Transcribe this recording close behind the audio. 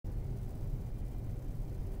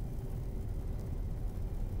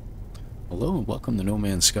Hello and welcome to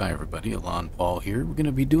NoMansSky, everybody. ElanPaul here. We're going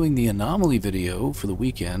to be doing the Anomaly video for the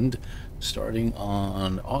weekend starting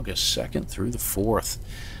on August 2nd through the 4th.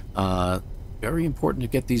 Very important to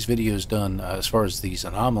get these videos done as far as these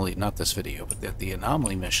Anomaly, not this video, but the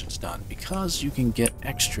Anomaly missions done, because you can get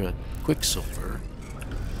extra Quicksilver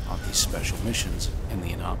on these special missions in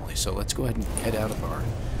the Anomaly. So let's go ahead and head out of our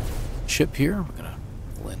ship here. We're going to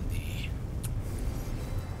pull in the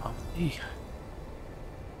Anomaly.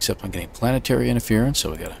 Except I'm getting planetary interference, so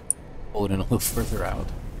we gotta pull it in a little further out.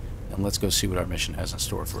 And let's go see what our mission has in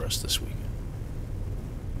store for us this week.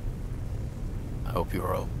 I hope you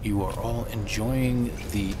are all enjoying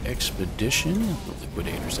the expedition, the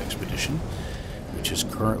Liquidators expedition, which is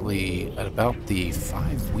currently at about the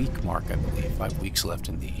 5-week mark, I believe. 5 weeks left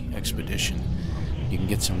in the expedition. You can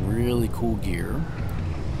get some really cool gear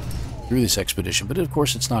through this expedition, but of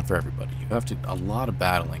course it's not for everybody. You have to a lot of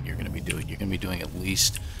battling you're going to be doing. You're going to be doing at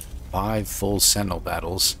least 5 full Sentinel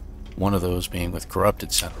battles, one of those being with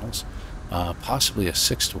corrupted Sentinels, possibly a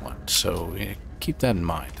 6th one. So keep that in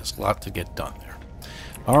mind. There's a lot to get done there.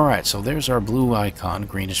 Alright, so there's our blue icon,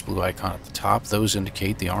 greenish blue icon at the top. Those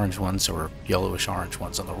indicate the orange ones, or yellowish orange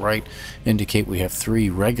ones on the right, indicate we have 3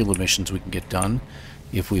 regular missions we can get done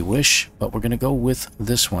if we wish, but we're going to go with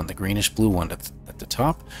this one, the greenish blue one at the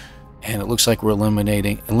top. And it looks like we're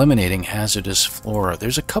eliminating hazardous flora.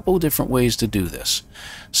 There's a couple of different ways to do this.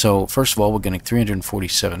 So first of all, we're getting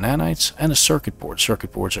 347 nanites and a circuit board.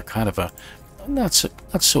 Circuit boards are kind of a not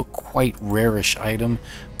so quite rarish item,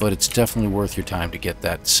 but it's definitely worth your time to get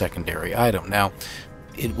that secondary item. Now,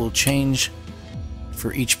 it will change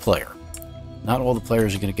for each player. Not all the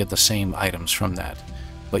players are going to get the same items from that,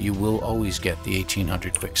 but you will always get the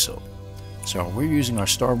 1800 Quicksilver. So we're using our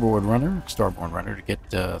starboard runner to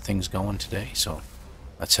get things going today. So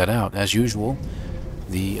let's head out. As usual,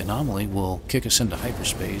 the Anomaly will kick us into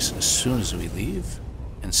hyperspace as soon as we leave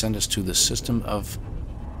and send us to the system of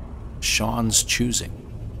Sean's choosing.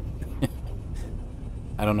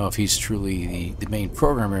 I don't know if he's truly the main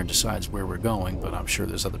programmer and decides where we're going, but I'm sure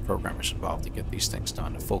there's other programmers involved to get these things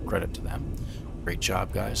done. Full credit to them. Great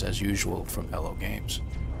job, guys, as usual, from Hello Games.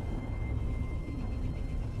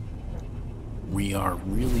 We are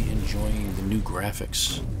really enjoying the new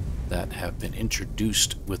graphics that have been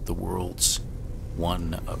introduced with the World's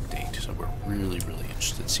 1 update. So we're really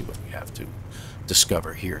interested to see what we have to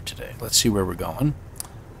discover here today. Let's see where we're going.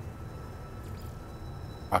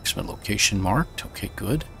 Approximate location marked. Okay,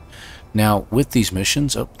 good. Now, with these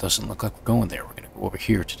missions, doesn't look like we're going there. We're going to go over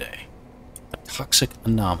here today. A toxic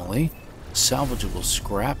anomaly. Salvageable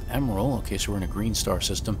scrap, emerald. Okay, so we're in a green star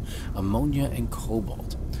system. Ammonia and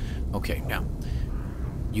cobalt. Okay, now,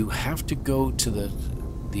 you have to go to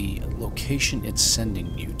the location it's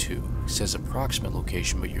sending you to. It says approximate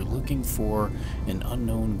location, but you're looking for an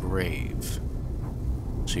unknown grave.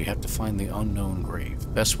 So you have to find the unknown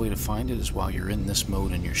grave. Best way to find it is while you're in this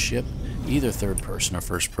mode in your ship, either third person or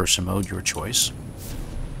first person mode, your choice.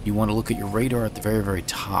 You want to look at your radar at the very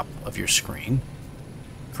top of your screen.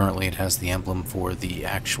 Currently it has the emblem for the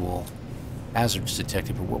actual hazardous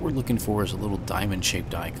detected, but what we're looking for is a little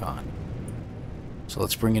diamond-shaped icon. So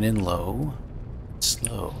let's bring it in low,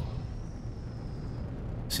 slow.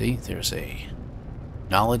 See, there's a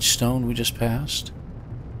knowledge stone we just passed.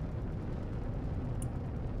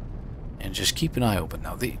 And just keep an eye open.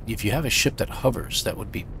 Now, if you have a ship that hovers, that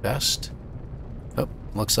would be best. Oh,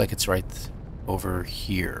 looks like it's right over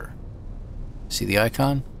here. See the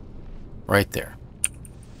icon? Right there.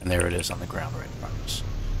 And there it is on the ground right in front of us.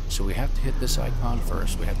 So we have to hit this icon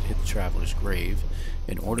first. We have to hit the Traveler's Grave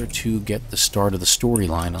in order to get the start of the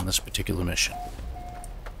storyline on this particular mission.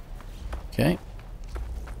 Okay.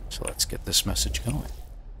 So let's get this message going.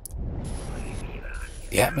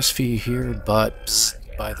 The atmosphere here buzzed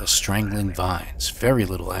by the strangling vines. Very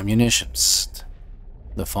little ammunition. Psst.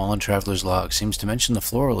 The Fallen Traveler's log seems to mention the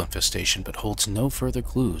floral infestation, but holds no further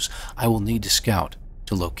clues. I will need to scout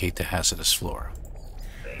to locate the hazardous flora.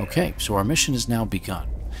 Okay, so our mission has now begun.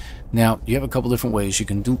 Now, you have a couple different ways you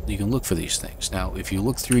can look for these things. Now, if you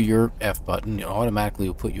look through your F button, it automatically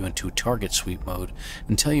will put you into target sweep mode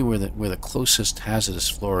and tell you where the closest hazardous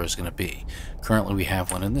flora is going to be. Currently, we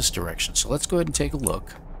have one in this direction. So let's go ahead and take a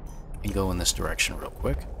look and go in this direction real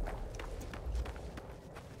quick.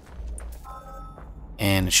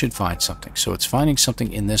 And it should find something. So it's finding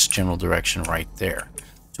something in this general direction right there.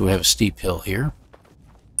 So we have a steep hill here.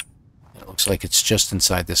 It looks like it's just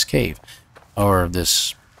inside this cave. Or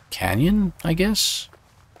this canyon, I guess,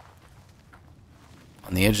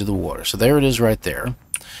 on the edge of the water. So there it is right there.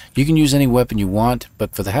 You can use any weapon you want,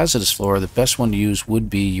 but for the hazardous flora, the best one to use would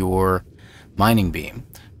be your mining beam.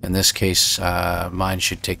 In this case, mine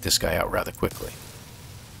should take this guy out rather quickly.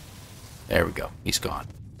 There we go. He's gone.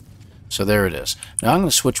 So there it is. Now I'm going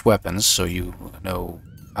to switch weapons so you know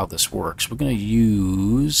how this works. We're going to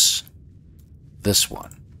use this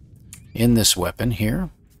one. In this weapon here,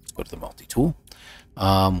 let's go to the multi-tool.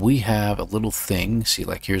 We have a little thing. See,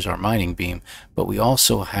 like here's our mining beam, but we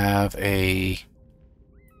also have a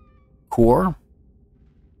core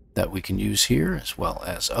that we can use here, as well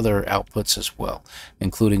as other outputs as well,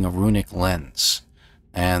 including a runic lens.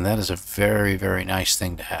 And that is a very, very nice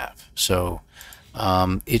thing to have. So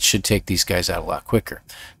it should take these guys out a lot quicker.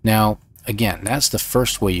 Now, again, that's the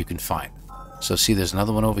first way you can find them. So see, there's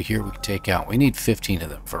another one over here we can take out. We need 15 of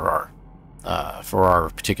them for our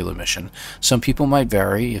particular mission. Some people might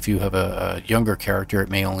vary. If you have a younger character, it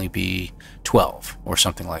may only be 12 or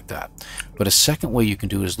something like that. But a second way you can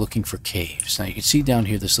do it is looking for caves. Now you can see down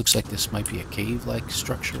here, this looks like this might be a cave-like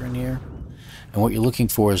structure in here. And what you're looking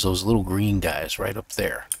for is those little green guys right up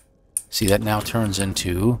there. See, that now turns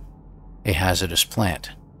into a hazardous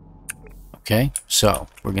plant. Okay, so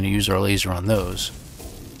we're going to use our laser on those.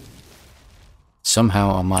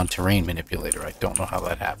 Somehow I'm on terrain manipulator. I don't know how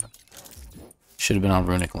that happened. Should have been on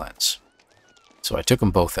runic lens. So I took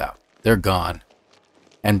them both out. They're gone.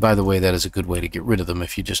 And by the way, that is a good way to get rid of them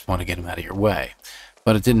if you just want to get them out of your way.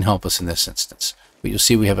 But it didn't help us in this instance. But you'll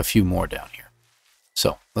see we have a few more down here.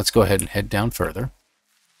 So let's go ahead and head down further.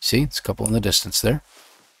 See, it's a couple in the distance there.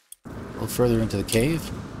 A little further into the cave.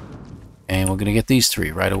 And we're going to get these 3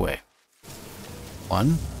 right away.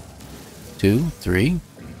 1, 2, 3.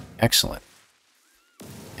 Excellent.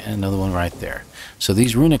 And another one right there. So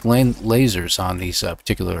these runic lasers on these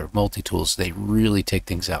particular multi-tools, they really take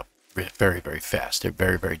things out very, very fast. They're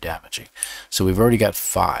very, very damaging. So we've already got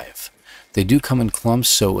 5. They do come in clumps,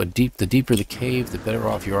 so the deeper the cave, the better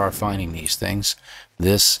off you are finding these things.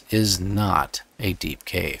 This is not a deep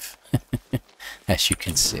cave, as you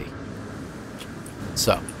can see.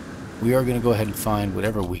 So we are going to go ahead and find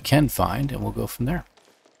whatever we can find, and we'll go from there.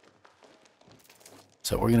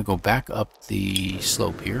 So we're going to go back up the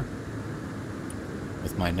slope here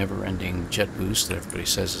with my never-ending jet boost that everybody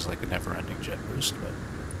says is like a never-ending jet boost, but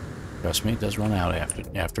trust me, it does run out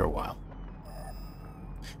after a while.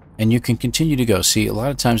 And you can continue to go. See, a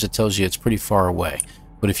lot of times it tells you it's pretty far away,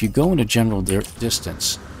 but if you go in a general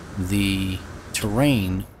distance, the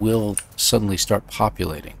terrain will suddenly start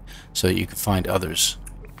populating so that you can find others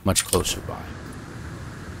much closer by.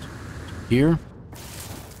 Here.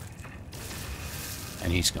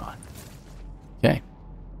 And he's gone. Okay.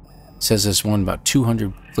 It says there's one about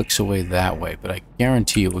 200 clicks away that way, but I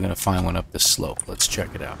guarantee you we're going to find one up this slope. Let's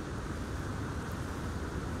check it out.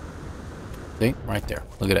 See? Right there.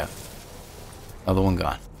 Look at that. Another one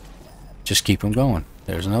gone. Just keep them going.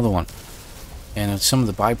 There's another one. And some of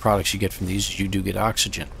the byproducts you get from these is you do get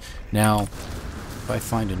oxygen. Now, if I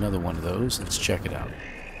find another one of those, let's check it out.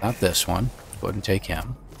 Not this one. Go ahead and take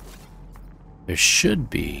him. There should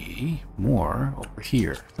be more over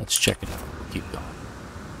here. Let's check it out. We'll keep going.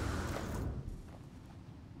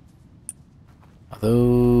 Are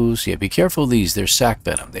those... Yeah, be careful of these. They're sac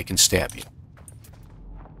venom. They can stab you.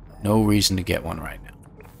 No reason to get one right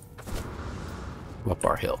now. Go up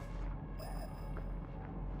our hill.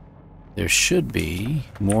 There should be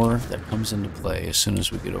more that comes into play as soon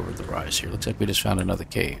as we get over the rise here. Looks like we just found another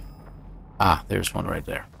cave. Ah, there's one right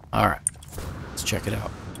there. Alright. Let's check it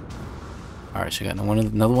out. Alright, so we got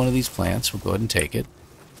another one of these plants. We'll go ahead and take it.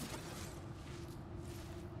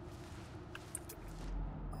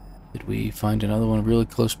 Did we find another one really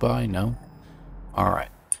close by? No? Alright.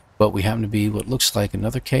 But we happen to be what looks like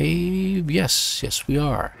another cave. Yes, yes we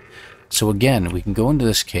are. So again, we can go into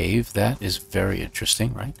this cave. That is very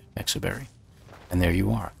interesting, right? Exoberry. And there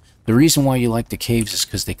you are. The reason why you like the caves is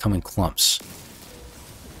because they come in clumps.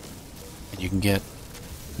 And you can get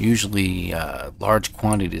usually large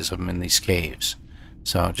quantities of them in these caves.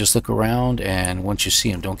 So just look around, and once you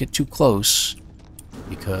see them, don't get too close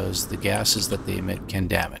because the gases that they emit can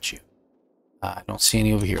damage you. I don't see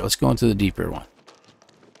any over here. Let's go into the deeper one.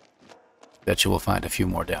 Bet you we'll find a few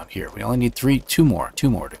more down here. We only need two more to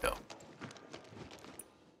go.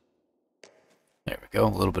 There we go. A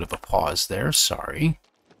little bit of a pause there. Sorry.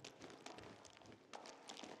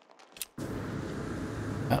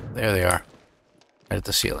 Oh, there they are. Right at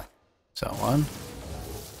the ceiling. So one.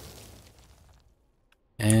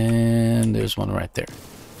 And there's one right there.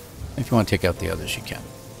 If you want to take out the others, you can.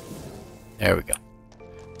 There we go.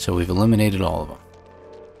 So we've eliminated all of them.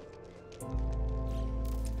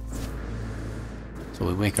 So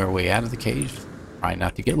we make our way out of the cave. Try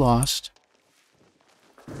not to get lost.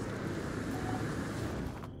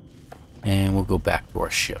 And we'll go back to our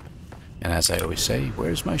ship. And as I always say,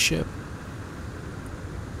 where's my ship?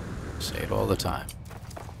 Say it all the time.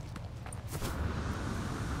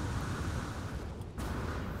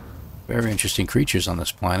 Very interesting creatures on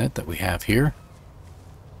this planet that we have here.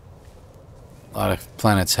 A lot of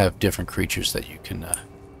planets have different creatures that you can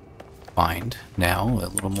find now, a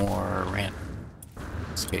little more random,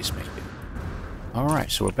 this case may be.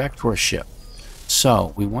 Alright, so we're back to our ship.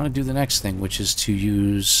 So, we want to do the next thing, which is to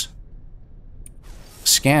use a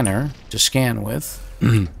scanner to scan with.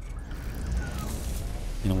 And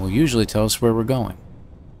it will usually tell us where we're going.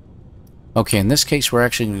 Okay, in this case, we're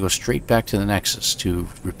actually going to go straight back to the Nexus to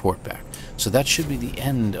report back. So that should be the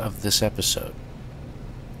end of this episode.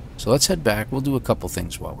 So let's head back. We'll do a couple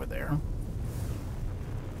things while we're there.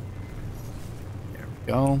 There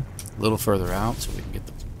we go. A little further out so we can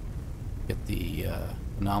get the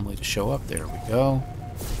anomaly to show up. There we go.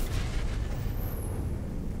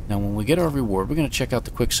 Now when we get our reward, we're going to check out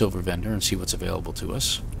the Quicksilver vendor and see what's available to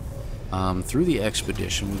us. Through the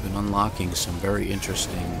expedition, we've been unlocking some very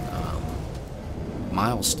interesting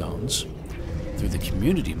milestones through the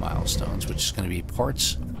community milestones, which is going to be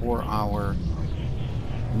parts for our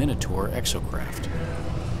Minotaur exocraft.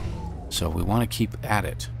 So we want to keep at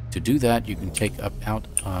it. To do that, you can take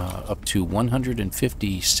up to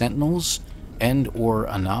 150 sentinels and or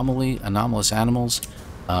anomalous animals,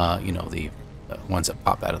 you know, the ones that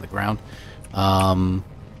pop out of the ground.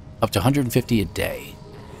 Up to 150 a day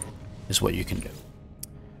is what you can do.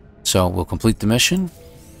 So we'll complete the mission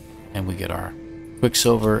and we get our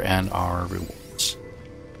Quicksilver and our rewards.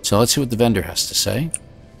 So let's see what the vendor has to say.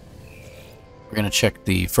 We're going to check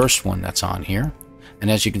the first one that's on here. And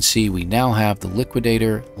as you can see, we now have the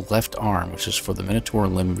Liquidator left arm, which is for the Minotaur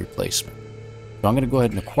limb replacement. So I'm going to go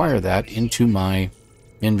ahead and acquire that into my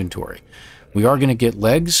inventory. We are going to get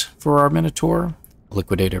legs for our Minotaur,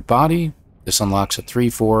 Liquidator body. This unlocks a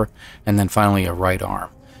 3-4, and then finally a right arm.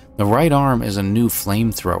 The right arm is a new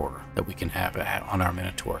flamethrower that we can have on our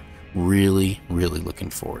Minotaur. Really, really looking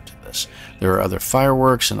forward to this. There are other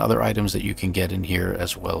fireworks and other items that you can get in here,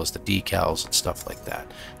 as well as the decals and stuff like that.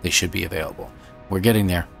 They should be available. We're getting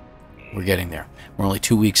there. We're getting there. We're only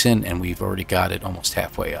 2 weeks in, and we've already got it almost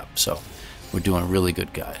halfway up. So we're doing really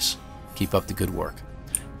good, guys. Keep up the good work.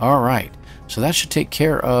 All right. So that should take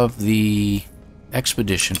care of the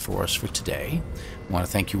expedition for us for today. I want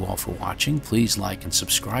to thank you all for watching. Please like and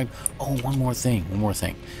subscribe. Oh, one more thing.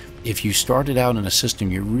 If you started out in a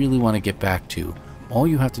system you really want to get back to, all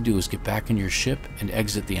you have to do is get back in your ship and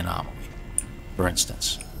exit the anomaly. For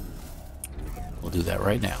instance, we'll do that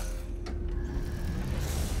right now.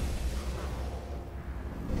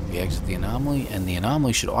 We exit the anomaly, and the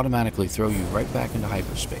anomaly should automatically throw you right back into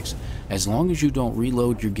hyperspace. As long as you don't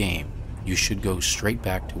reload your game, you should go straight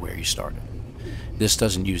back to where you started. This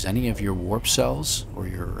doesn't use any of your warp cells, or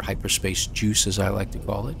your hyperspace juice as I like to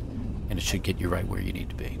call it, and it should get you right where you need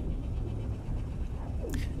to be.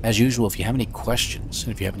 As usual, if you have any questions,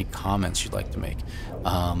 and if you have any comments you'd like to make,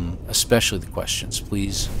 especially the questions,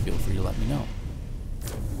 please feel free to let me know.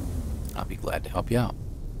 I'll be glad to help you out.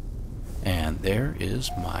 And there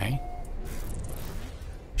is my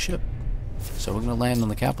ship. So we're going to land on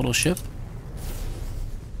the capital ship.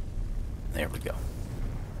 There we go.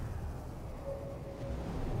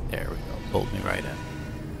 There we go. Pulled me right in.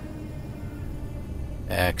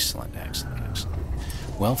 Excellent, excellent, excellent.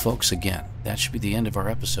 Well, folks, again, that should be the end of our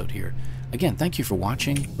episode here. Again, thank you for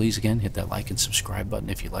watching. Please, again, hit that like and subscribe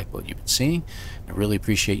button if you like what you've been seeing. I really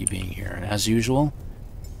appreciate you being here. And as usual,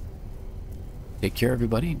 take care,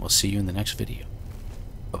 everybody. We'll see you in the next video.